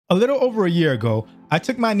A little over a year ago, I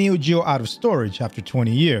took my Neo Geo out of storage after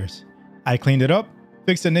 20 years. I cleaned it up,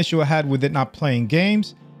 fixed an issue I had with it not playing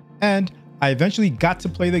games, and I eventually got to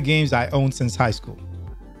play the games I owned since high school.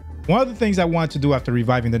 One of the things I wanted to do after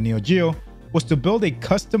reviving the Neo Geo was to build a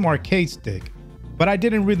custom arcade stick, but I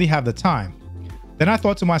didn't really have the time. Then I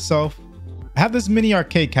thought to myself, I have this mini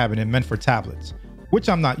arcade cabinet meant for tablets, which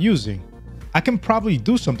I'm not using. I can probably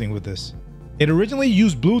do something with this. It originally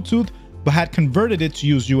used Bluetooth, but had converted it to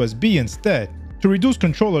use USB instead to reduce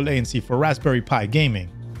controller latency for Raspberry Pi gaming.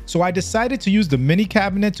 So I decided to use the mini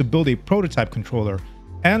cabinet to build a prototype controller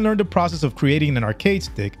and learn the process of creating an arcade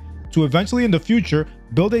stick to eventually in the future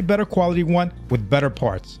build a better quality one with better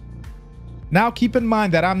parts. Now keep in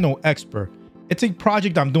mind that I'm no expert. It's a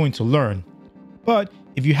project I'm doing to learn. But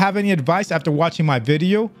if you have any advice after watching my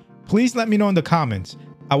video, please let me know in the comments.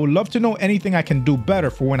 I would love to know anything I can do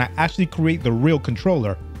better for when I actually create the real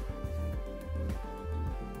controller.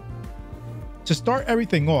 To start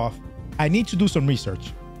everything off, I need to do some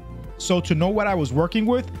research. So to know what I was working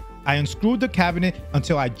with, I unscrewed the cabinet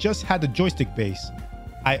until I just had the joystick base.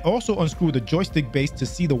 I also unscrewed the joystick base to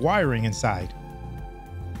see the wiring inside.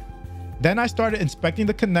 Then I started inspecting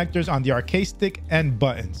the connectors on the arcade stick and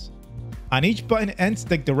buttons. On each button and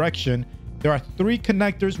stick direction, there are 3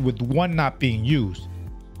 connectors with one not being used.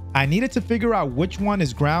 I needed to figure out which one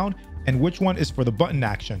is ground and which one is for the button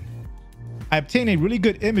action. I obtained a really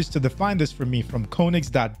good image to define this for me from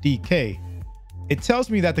koenigs.dk. It tells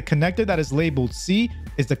me that the connector that is labeled C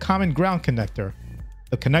is the common ground connector.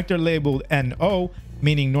 The connector labeled NO,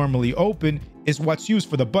 meaning normally open, is what's used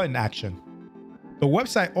for the button action. The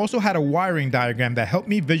website also had a wiring diagram that helped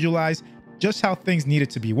me visualize just how things needed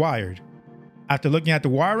to be wired. After looking at the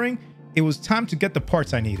wiring, it was time to get the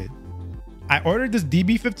parts I needed. I ordered this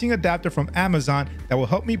DB15 adapter from Amazon that will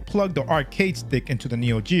help me plug the arcade stick into the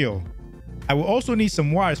Neo Geo. I will also need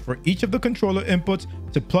some wires for each of the controller inputs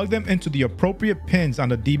to plug them into the appropriate pins on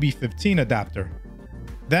the DB15 adapter.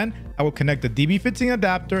 Then I will connect the DB15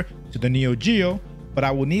 adapter to the Neo Geo, but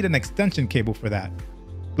I will need an extension cable for that.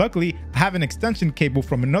 Luckily, I have an extension cable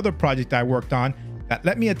from another project I worked on that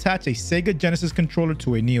let me attach a Sega Genesis controller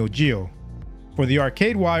to a Neo Geo. For the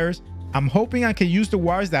arcade wires, I'm hoping I can use the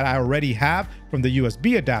wires that I already have from the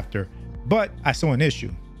USB adapter, but I saw an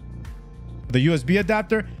issue. For the USB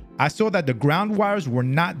adapter, I saw that the ground wires were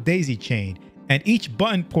not daisy chained, and each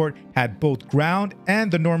button port had both ground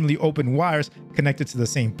and the normally open wires connected to the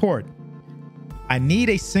same port. I need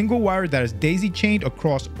a single wire that is daisy chained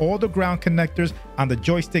across all the ground connectors on the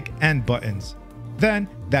joystick and buttons. Then,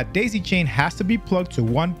 that daisy chain has to be plugged to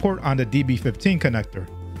one port on the DB15 connector.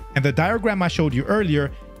 And the diagram I showed you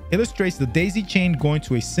earlier illustrates the daisy chain going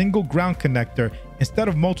to a single ground connector instead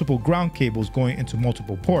of multiple ground cables going into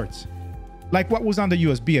multiple ports, like what was on the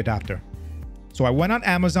USB adapter. So I went on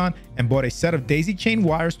Amazon and bought a set of daisy chain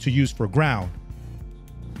wires to use for ground,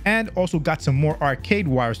 and also got some more arcade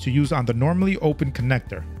wires to use on the normally open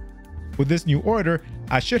connector. With this new order,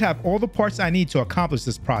 I should have all the parts I need to accomplish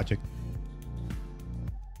this project.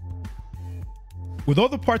 With all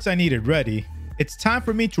the parts I needed ready, it's time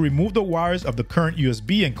for me to remove the wires of the current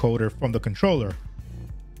USB encoder from the controller.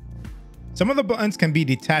 Some of the buttons can be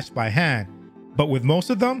detached by hand, but with most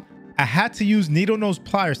of them, I had to use needle nose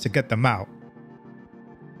pliers to get them out.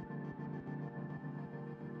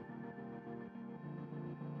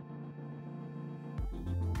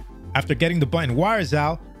 After getting the button wires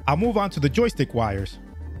out, I'll move on to the joystick wires.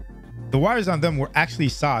 The wires on them were actually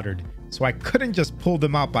soldered, so I couldn't just pull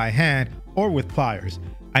them out by hand or with pliers.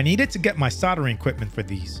 I needed to get my soldering equipment for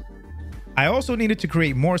these. I also needed to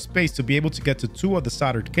create more space to be able to get to 2 of the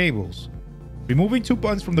soldered cables. Removing 2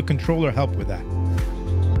 buttons from the controller helped with that.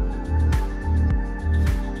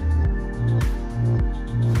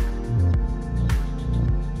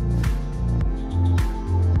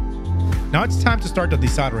 Now it's time to start the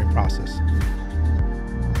desoldering process.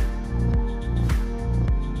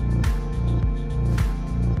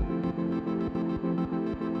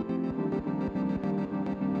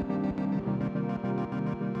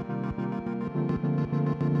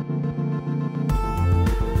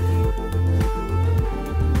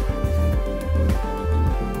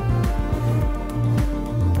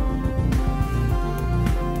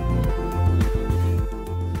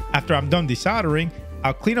 After I'm done desoldering,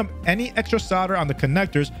 I'll clean up any extra solder on the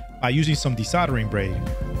connectors by using some desoldering braid.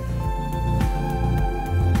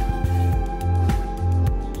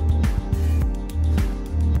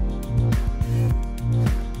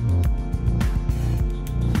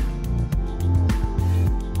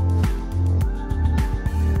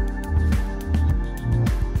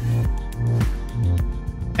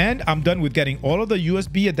 And I'm done with getting all of the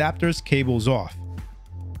USB adapters cables off.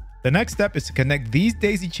 The next step is to connect these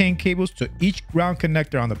daisy chain cables to each ground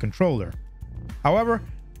connector on the controller. However,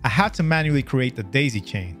 I had to manually create the daisy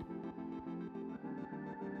chain.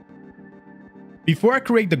 Before I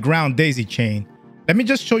create the ground daisy chain, let me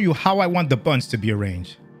just show you how I want the buttons to be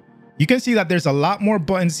arranged. You can see that there's a lot more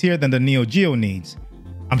buttons here than the Neo Geo needs.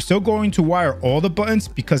 I'm still going to wire all the buttons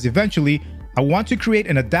because eventually I want to create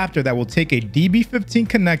an adapter that will take a DB15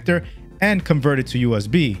 connector and convert it to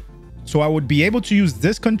USB. So I would be able to use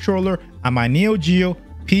this controller on my Neo Geo,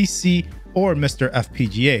 PC, or Mr.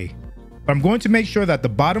 FPGA. But I'm going to make sure that the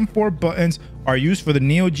bottom 4 buttons are used for the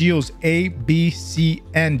Neo Geo's A, B, C,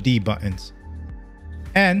 and D buttons.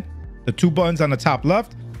 And the 2 buttons on the top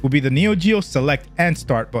left will be the Neo Geo select and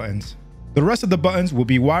start buttons. The rest of the buttons will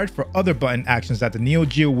be wired for other button actions that the Neo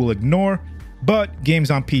Geo will ignore, but games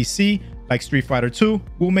on PC like Street Fighter 2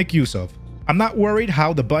 will make use of. I'm not worried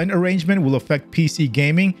how the button arrangement will affect PC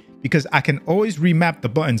gaming because I can always remap the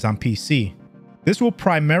buttons on PC. This will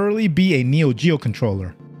primarily be a Neo Geo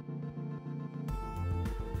controller.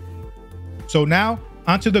 So now,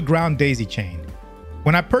 onto the ground daisy chain.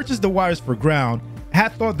 When I purchased the wires for ground, I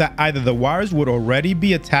had thought that either the wires would already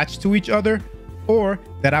be attached to each other or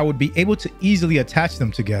that I would be able to easily attach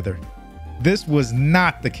them together. This was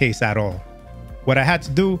not the case at all. What I had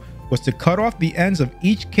to do was to cut off the ends of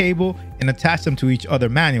each cable and attach them to each other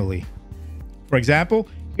manually. For example,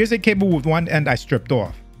 here's a cable with one end I stripped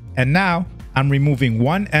off, and now I'm removing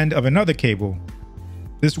one end of another cable.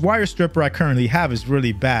 This wire stripper I currently have is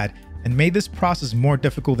really bad and made this process more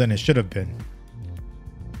difficult than it should have been.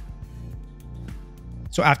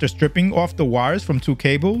 So after stripping off the wires from 2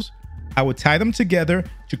 cables, I would tie them together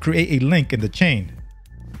to create a link in the chain.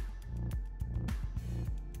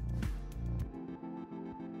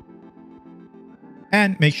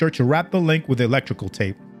 And make sure to wrap the link with electrical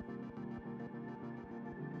tape.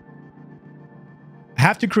 I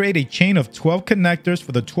have to create a chain of 12 connectors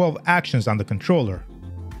for the 12 actions on the controller.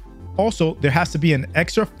 Also, there has to be an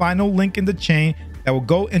extra final link in the chain that will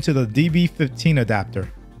go into the DB15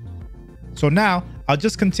 adapter. So now, I'll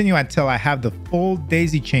just continue until I have the full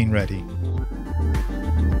daisy chain ready.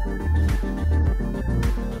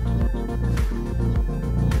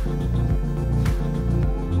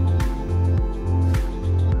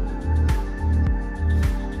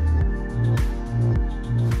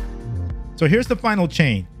 So here's the final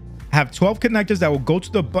chain. I have 12 connectors that will go to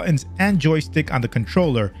the buttons and joystick on the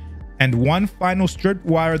controller, and 1 final stripped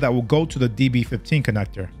wire that will go to the DB15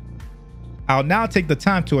 connector. I'll now take the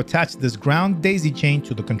time to attach this ground daisy chain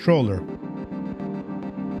to the controller.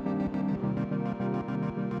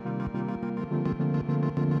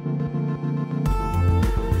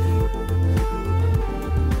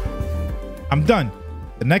 I'm done.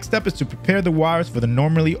 The next step is to prepare the wires for the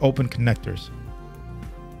normally open connectors.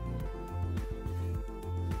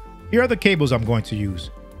 Here are the cables I'm going to use.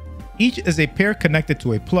 Each is a pair connected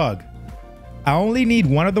to a plug. I only need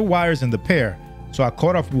one of the wires in the pair, so I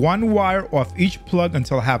cut off 1 wire off each plug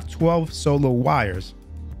until I have 12 solo wires.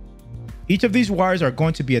 Each of these wires are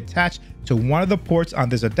going to be attached to one of the ports on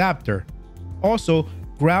this adapter. Also,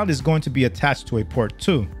 ground is going to be attached to a port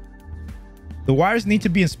too. The wires need to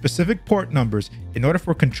be in specific port numbers in order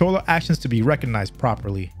for controller actions to be recognized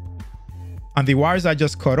properly. On the wires I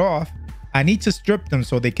just cut off, I need to strip them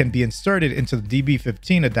so they can be inserted into the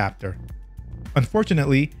DB15 adapter.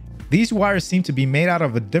 Unfortunately, these wires seem to be made out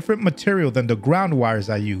of a different material than the ground wires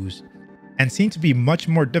I use, and seem to be much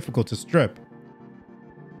more difficult to strip.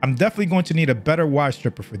 I'm definitely going to need a better wire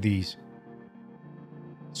stripper for these.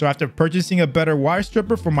 So after purchasing a better wire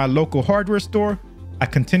stripper from my local hardware store, I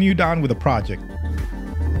continued on with the project.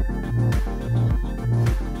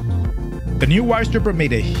 The new wire stripper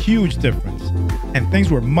made a huge difference, and things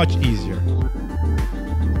were much easier.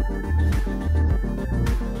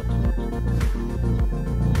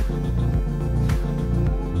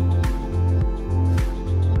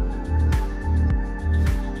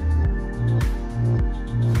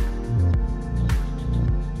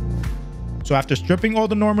 So after stripping all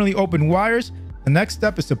the normally open wires, the next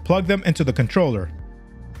step is to plug them into the controller.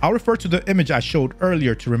 I'll refer to the image I showed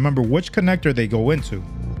earlier to remember which connector they go into.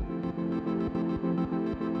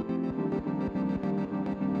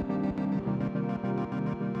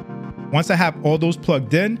 Once I have all those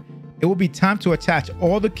plugged in, it will be time to attach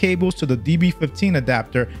all the cables to the DB15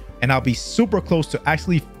 adapter, and I'll be super close to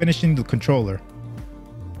actually finishing the controller.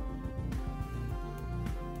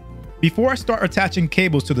 Before I start attaching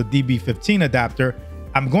cables to the DB15 adapter,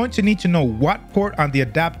 I'm going to need to know what port on the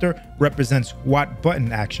adapter represents what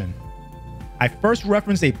button action. I first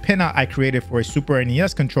referenced a pinout I created for a Super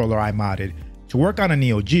NES controller I modded to work on a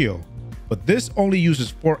Neo Geo, but this only uses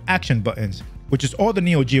 4 action buttons, which is all the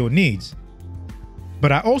Neo Geo needs.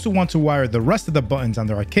 But I also want to wire the rest of the buttons on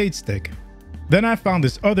the arcade stick. Then I found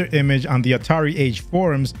this other image on the AtariAge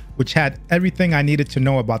forums which had everything I needed to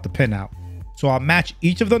know about the pinout. So I'll match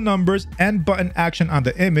each of the numbers and button action on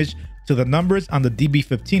the image to the numbers on the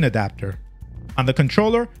DB15 adapter. On the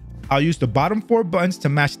controller, I'll use the bottom 4 buttons to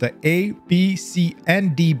match the A, B, C,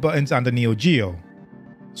 and D buttons on the Neo Geo.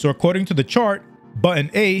 So according to the chart, button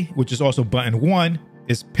A, which is also button 1,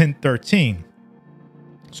 is pin 13.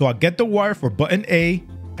 So I'll get the wire for button A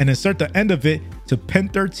and insert the end of it to pin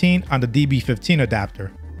 13 on the DB15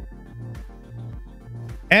 adapter.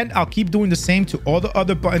 And I'll keep doing the same to all the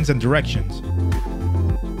other buttons and directions.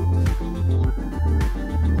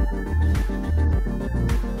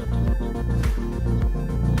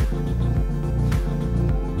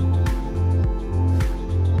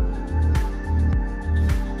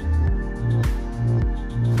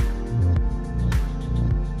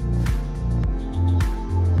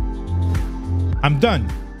 I'm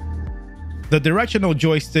done. The directional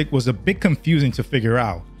joystick was a bit confusing to figure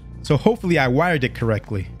out, so hopefully I wired it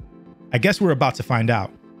correctly. I guess we're about to find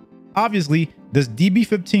out. Obviously, this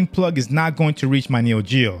DB15 plug is not going to reach my Neo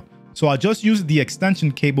Geo, so I'll just use the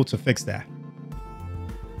extension cable to fix that.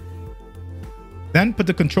 Then put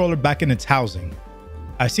the controller back in its housing.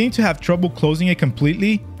 I seem to have trouble closing it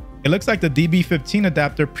completely. It looks like the DB15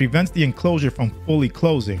 adapter prevents the enclosure from fully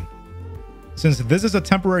closing. Since this is a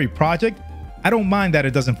temporary project, I don't mind that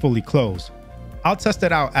it doesn't fully close. I'll test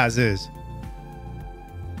it out as is.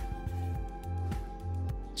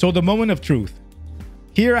 So the moment of truth.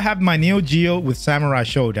 Here I have my Neo Geo with Samurai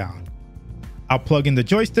Showdown. I'll plug in the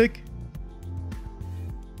joystick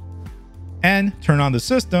and turn on the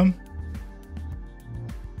system.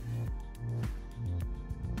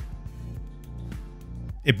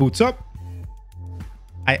 It boots up.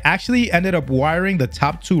 I actually ended up wiring the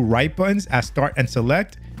top 2 right buttons as start and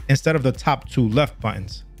select instead of the top 2 left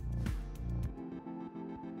buttons.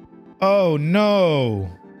 Oh no!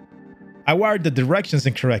 I wired the directions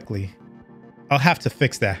incorrectly. I'll have to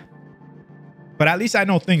fix that. But at least I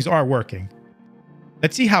know things are working.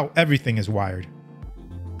 Let's see how everything is wired.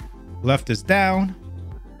 Left is down.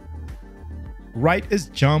 Right is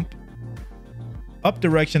jump. Up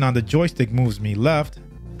direction on the joystick moves me left.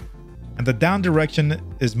 And the down direction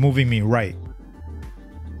is moving me right.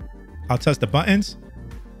 I'll test the buttons.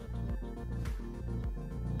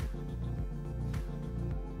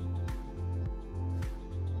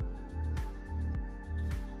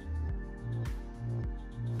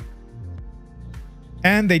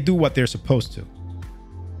 And they do what they're supposed to.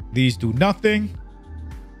 These do nothing.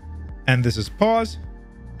 And this is pause.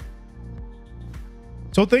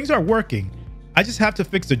 So things are working. I just have to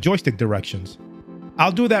fix the joystick directions.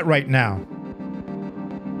 I'll do that right now.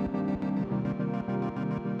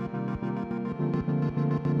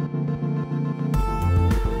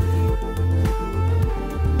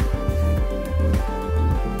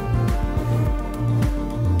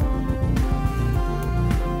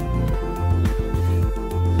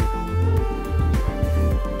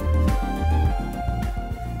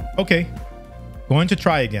 Okay, going to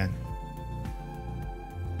try again.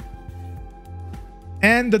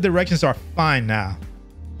 And the directions are fine now.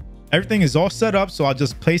 Everything is all set up, so I'll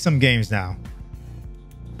just play some games now.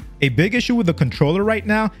 A big issue with the controller right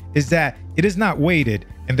now is that it is not weighted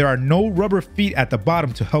and there are no rubber feet at the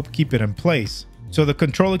bottom to help keep it in place. So the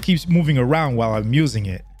controller keeps moving around while I'm using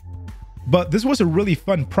it. But this was a really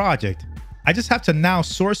fun project. I just have to now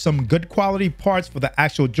source some good quality parts for the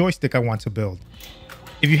actual joystick I want to build.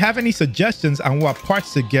 If you have any suggestions on what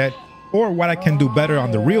parts to get or what I can do better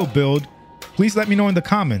on the real build, please let me know in the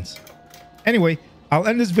comments. Anyway, I'll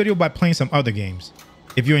end this video by playing some other games.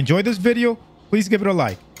 If you enjoyed this video, please give it a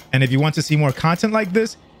like. And if you want to see more content like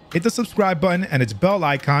this, hit the subscribe button and its bell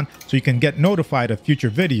icon so you can get notified of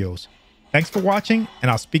future videos. Thanks for watching,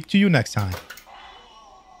 and I'll speak to you next time.